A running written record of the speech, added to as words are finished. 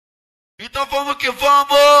Então vamos que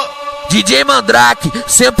vamos. DJ Mandrake,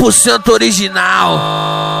 100% original.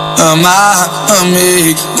 Amar,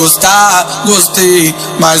 amei, gostar, gostei,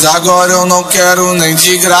 mas agora eu não quero nem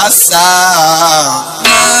de graça.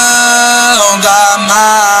 Não dá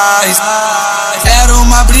mais. Era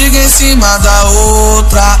uma briga em cima da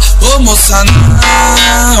outra. Ô moça,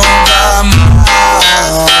 não dá mais.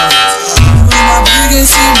 Uma briga em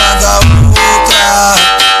cima da outra.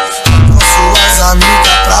 Com suas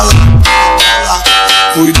amigas pra lá.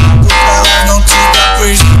 Cuidado pra ela não te dar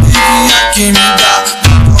perdido e vir aqui me dar.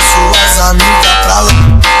 Com suas amigas pra lá.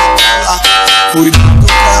 Cuidado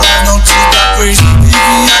pra ela não te dar perdido e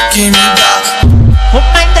vir aqui me dar. O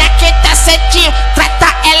Mandrake tá certinho,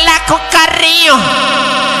 trata ela com carinho.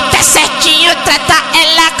 Tá certinho, trata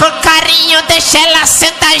ela com carinho. Deixa ela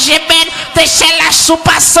sentar gemendo, deixa ela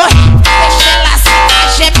chupar sorrindo. Deixa ela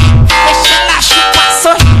sentar gemendo, deixa ela chupar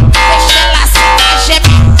sorrindo. Deixa ela sentar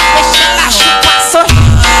gemendo, deixa ela chupar sorrindo.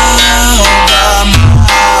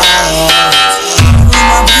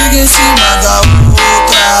 Uma briga em cima da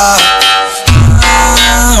outra.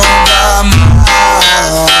 Não dá mais.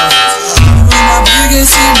 Uma briga em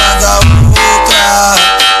cima da outra.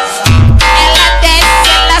 Ela desce,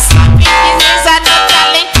 ela sobe, desliza no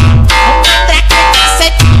talento. O Mandrake tá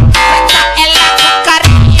certinho, trata ela com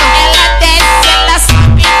carinho. Ela desce, ela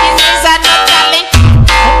sobe, desliza no talento.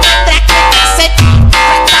 O Mandrake tá certinho,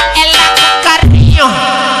 trata ela com carinho.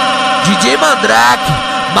 DJ Mandrake,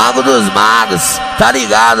 mago dos magos, tá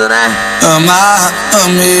ligado, né? Amar,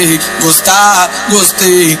 amei, gostar,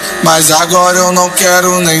 gostei, mas agora eu não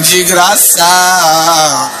quero nem de graça.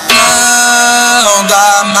 Não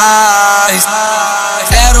dá mais.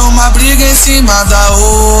 Era uma briga em cima da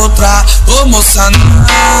outra. Ô moça,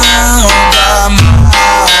 não dá mais.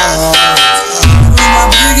 Uma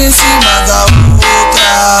briga em cima da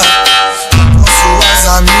outra. Com suas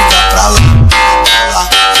amigas pra lá.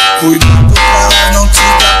 Cuidado pra ela não te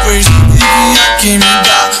dar perdido e vir aqui me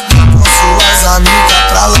dar. Com suas amigas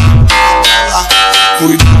pra lá.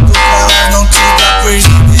 Cuidado pra ela não te dar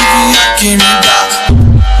perdido e vir aqui me dar.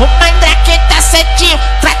 O Mandrake tá certinho,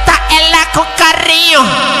 trata ela com carinho.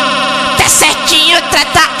 Tá certinho,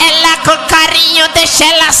 trata ela com carinho. Deixa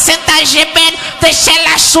ela sentar gemendo, deixa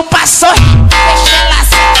ela chupar sorrindo. Deixa ela